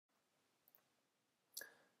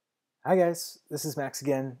Hi guys, this is Max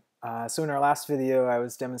again. So in our last video I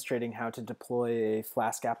was demonstrating how to deploy a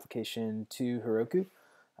Flask application to Heroku.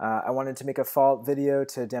 I wanted to make a follow-up video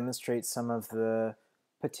to demonstrate some of the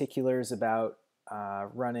particulars about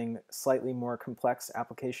running slightly more complex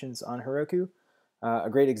applications on Heroku. A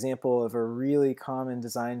great example of a really common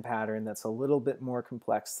design pattern that's a little bit more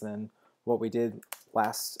complex than what we did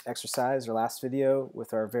last exercise or last video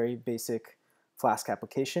with our very basic Flask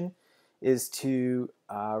application is to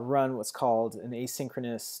run what's called an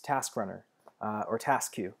asynchronous task runner or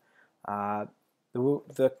task queue.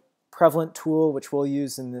 The prevalent tool which we'll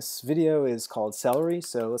use in this video is called Celery,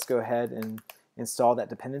 so let's go ahead and install that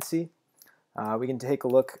dependency. We can take a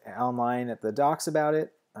look online at the docs about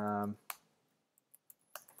it. You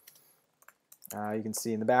can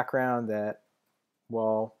see in the background that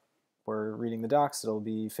while we're reading the docs, it'll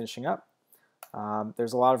be finishing up.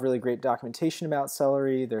 There's a lot of really great documentation about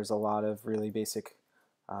Celery. There's a lot of really basic,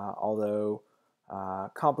 although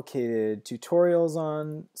complicated tutorials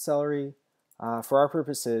on Celery. For our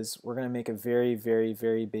purposes, we're going to make a very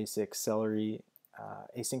basic Celery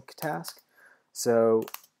async task. So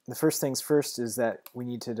the first things first is that we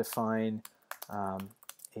need to define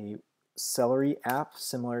a Celery app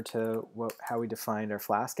similar to how we defined our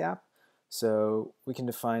Flask app. So we can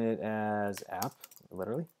define it as app,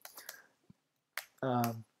 literally.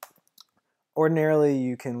 Ordinarily,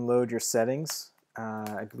 you can load your settings.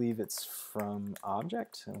 I believe it's from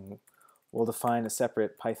object, and we'll define a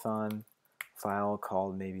separate Python file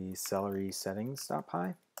called maybe Celery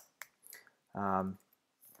Settings.py. I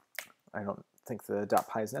don't think the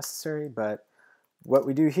 .py is necessary, but what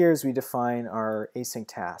we do here is we define our async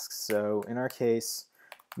tasks. So in our case,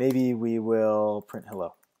 maybe we will print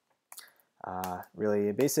hello.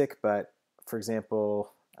 Really basic, but for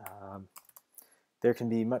example, there can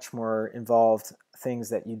be much more involved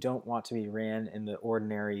things that you don't want to be ran in the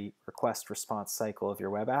ordinary request response cycle of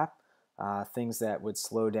your web app, things that would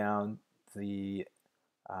slow down the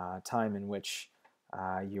time in which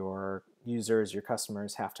your users, your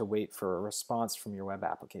customers have to wait for a response from your web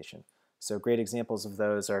application. So great examples of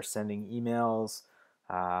those are sending emails,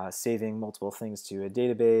 saving multiple things to a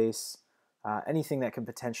database, anything that could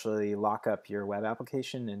potentially lock up your web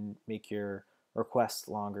application and make your request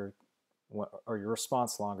longer or your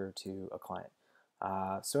response longer to a client.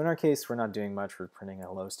 So in our case, we're not doing much. We're printing a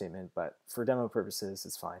hello statement, but for demo purposes,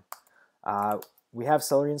 it's fine. We have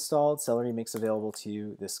Celery installed. Celery makes available to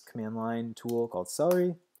you this command line tool called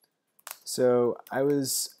Celery. So I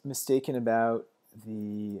was mistaken about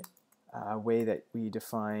the way that we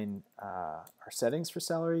define our settings for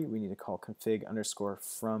Celery. We need to call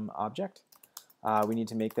config_from object. We need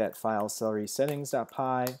to make that file Celery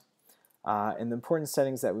Settings.py. And the important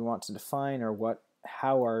settings that we want to define are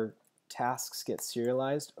how our tasks get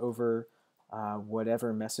serialized over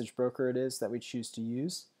whatever message broker it is that we choose to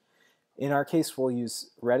use. In our case, we'll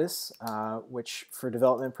use Redis, which for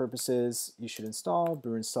development purposes you should install.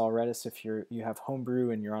 Brew install Redis if you have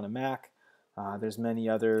Homebrew and you're on a Mac. There's many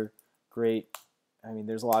other great,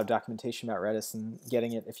 there's a lot of documentation about Redis and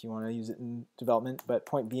getting it if you want to use it in development. But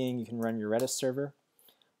point being, you can run your Redis server.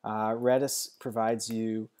 Redis provides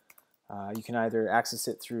you you can either access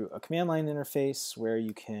it through a command line interface where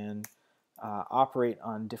you can operate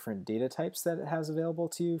on different data types that it has available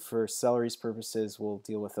to you. For Celery's purposes, we'll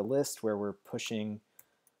deal with a list where we're pushing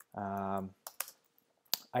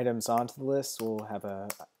items onto the list. We'll have a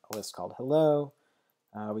list called hello.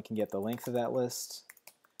 We can get the length of that list.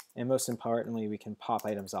 And most importantly, we can pop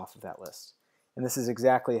items off of that list. And this is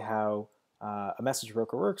exactly how a message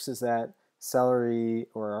broker works, is that Celery,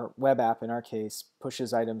 or our web app in our case,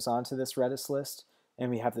 pushes items onto this Redis list, and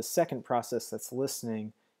we have the second process that's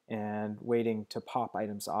listening and waiting to pop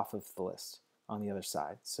items off of the list on the other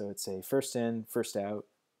side. So it's a first in, first out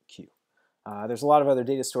queue. There's a lot of other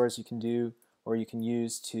data stores you can do or you can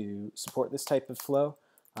use to support this type of flow,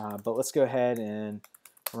 but let's go ahead and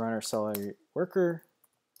run our Celery worker.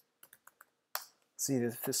 See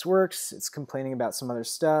if this works. It's complaining about some other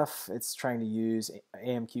stuff. It's trying to use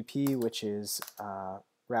AMQP, which is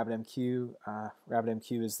RabbitMQ.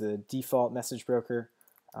 RabbitMQ is the default message broker.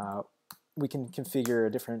 We can configure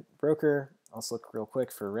a different broker. Let's look real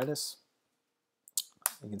quick for Redis.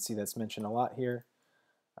 You can see that's mentioned a lot here.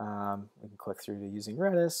 We can click through to using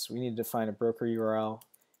Redis. We need to define a broker URL.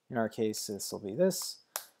 In our case, this will be this.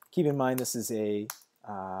 Keep in mind this is a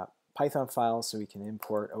Python file, so we can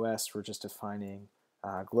import OS. We're just defining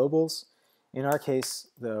globals. In our case,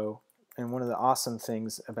 though, and one of the awesome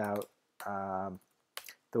things about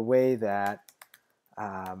the way that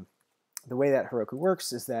Heroku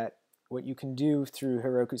works is that what you can do through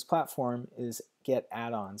Heroku's platform is get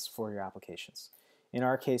add-ons for your applications. In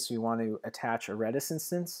our case, we want to attach a Redis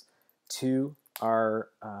instance to our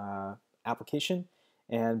application.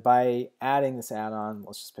 And by adding this add-on,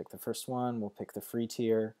 let's just pick the first one. We'll pick the free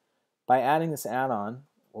tier. By adding this add-on,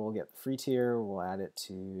 we'll get the free tier. We'll add it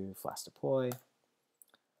to Flask deploy.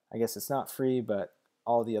 I guess it's not free, but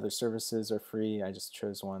all the other services are free. I just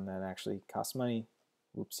chose one that actually costs money.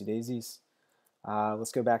 Whoopsie daisies.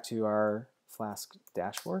 Let's go back to our Flask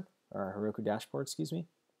dashboard, or our Heroku dashboard, excuse me.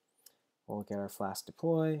 We'll get our Flask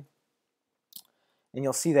deploy. And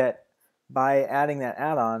you'll see that by adding that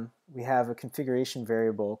add-on, we have a configuration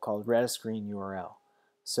variable called Redis green URL.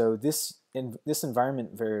 So this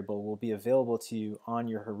environment variable will be available to you on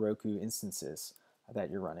your Heroku instances that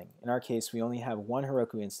you're running. In our case, we only have one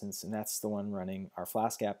Heroku instance, and that's the one running our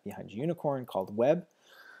Flask app behind Unicorn called Web.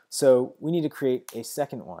 So we need to create a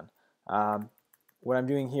second one. What I'm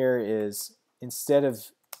doing here is instead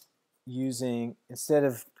of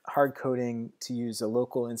hard coding to use a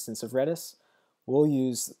local instance of Redis, we'll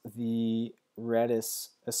use the Redis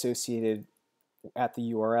associated at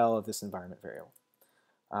the URL of this environment variable.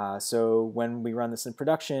 So when we run this in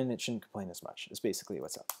production, it shouldn't complain as much. Is basically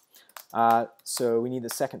what's up. So we need the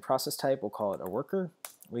second process type. We'll call it a worker.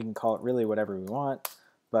 We can call it really whatever we want,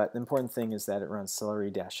 but the important thing is that it runs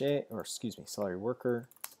Celery-A, or excuse me, Celery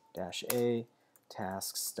worker-A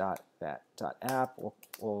tasks.that.app.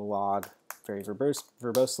 We'll log very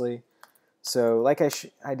verbosely. So like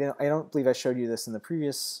I don't believe I showed you this in the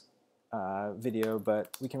previous video,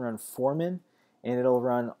 but we can run foreman, and it'll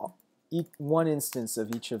run one instance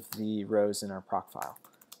of each of the rows in our proc file.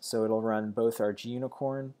 So it'll run both our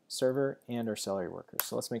gunicorn server and our Celery worker.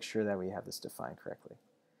 So let's make sure that we have this defined correctly.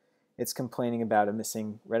 It's complaining about a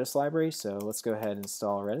missing Redis library, so let's go ahead and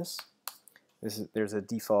install Redis. There's a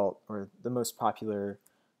default, or the most popular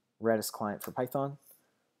Redis client for Python.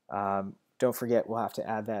 Don't forget, we'll have to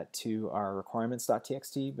add that to our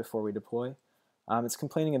requirements.txt before we deploy. It's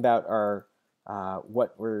complaining about our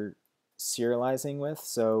what we're serializing with,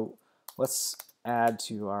 so let's add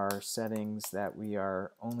to our settings that we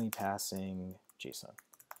are only passing JSON.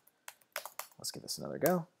 Let's give this another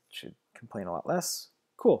go. Should complain a lot less.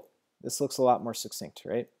 Cool. This looks a lot more succinct,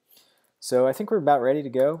 right? So I think we're about ready to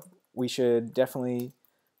go. We should definitely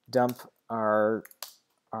dump our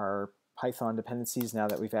Python dependencies now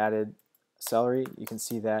that we've added Celery. You can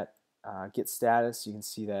see that git status. You can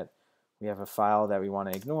see that we have a file that we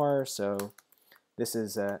want to ignore. So this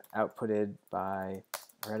is outputted by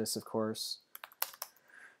Redis, of course.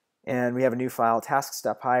 And we have a new file,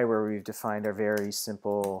 tasks.py, where we've defined our very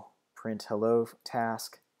simple print hello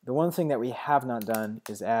task. The one thing that we have not done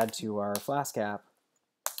is add to our Flask app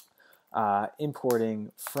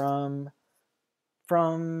importing from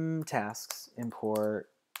tasks, import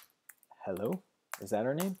hello. Is that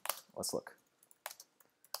our name? Let's look.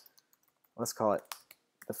 Let's call it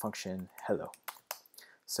the function hello.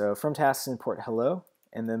 So from tasks, import hello.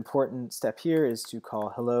 And the important step here is to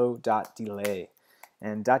call hello.delay.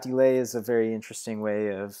 And .delay is a very interesting way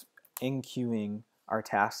of enqueuing our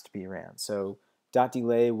task to be ran. So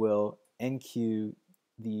 .delay will enqueue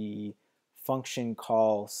the function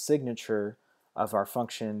call signature of our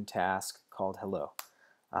function task called hello.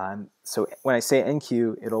 So when I say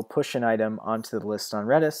enqueue, it'll push an item onto the list on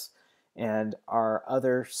Redis, and our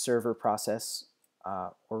other server process,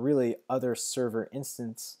 or really other server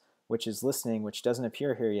instance, which is listening, which doesn't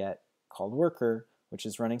appear here yet, called worker, which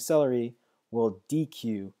is running Celery, will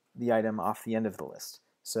dequeue the item off the end of the list.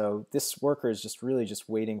 So this worker is just really just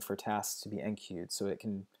waiting for tasks to be enqueued so it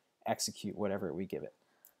can execute whatever we give it.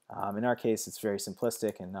 In our case, it's very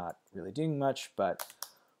simplistic and not really doing much, but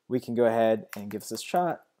we can go ahead and give this a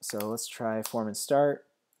shot. So let's try form and start.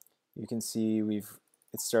 You can see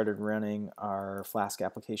it started running our Flask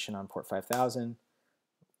application on port 5000.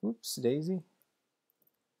 Oops, daisy.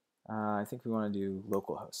 I think we want to do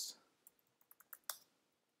localhost.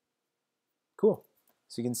 Cool.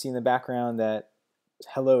 So you can see in the background that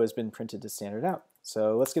hello has been printed to standard out.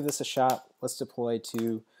 So let's give this a shot. Let's deploy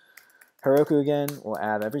to Heroku again. We'll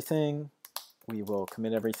add everything. We will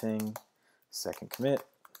commit everything. Second commit.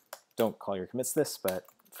 Don't call your commits this, but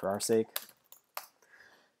for our sake.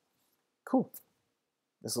 Cool.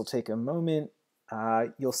 This will take a moment.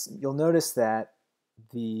 You'll notice that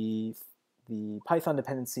the Python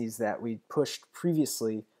dependencies that we pushed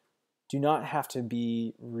previously do not have to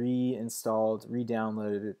be reinstalled,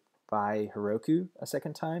 re-downloaded by Heroku a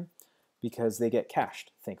second time because they get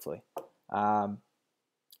cached, thankfully.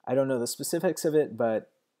 I don't know the specifics of it,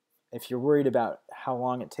 but if you're worried about how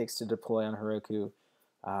long it takes to deploy on Heroku,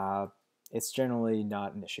 it's generally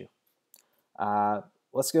not an issue.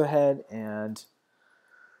 Let's go ahead and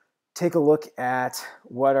take a look at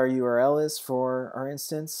what our URL is for our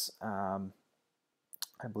instance.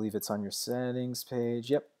 I believe it's on your settings page.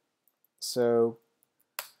 Yep. So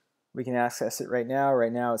we can access it right now.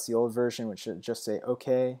 Right now it's the old version, which should just say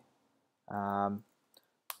OK. The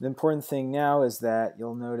important thing now is that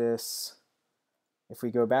you'll notice if we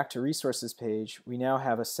go back to resources page, we now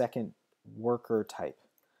have a second worker type.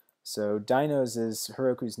 So dynos is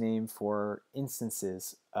Heroku's name for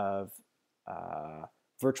instances of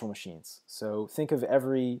virtual machines. So think of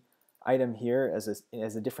every item here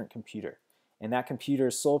as a different computer. And that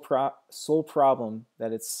computer's sole problem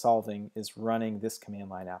that it's solving is running this command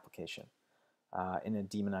line application in a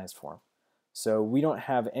demonized form. So we don't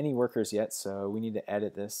have any workers yet, so we need to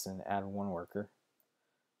edit this and add one worker.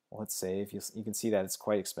 Let's save. You can see that it's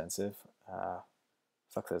quite expensive.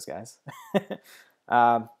 Fuck those guys.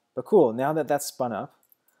 But cool, now that that's spun up,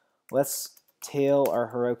 let's tail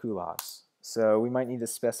our Heroku logs. So we might need to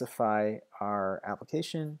specify our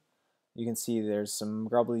application. You can see there's some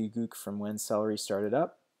gobbledygook from when Celery started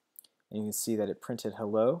up. And you can see that it printed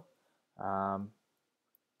hello.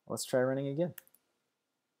 Let's try running again.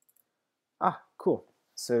 Ah, cool.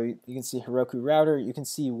 So you can see Heroku router. You can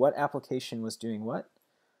see what application was doing what.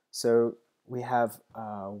 So we have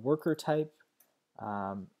worker type.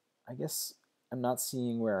 I guess I'm not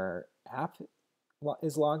seeing where our app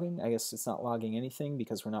is logging. I guess it's not logging anything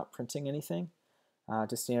because we're not printing anything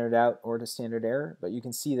to standard out or to standard error. But you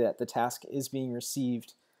can see that the task is being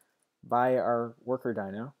received by our worker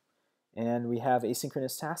dyno. And we have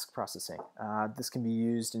asynchronous task processing. This can be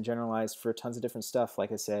used and generalized for tons of different stuff.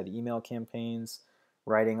 Like I said, email campaigns,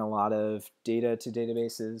 writing a lot of data to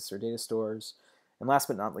databases or data stores, and last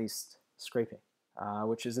but not least, scraping,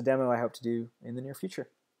 which is a demo I hope to do in the near future.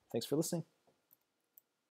 Thanks for listening.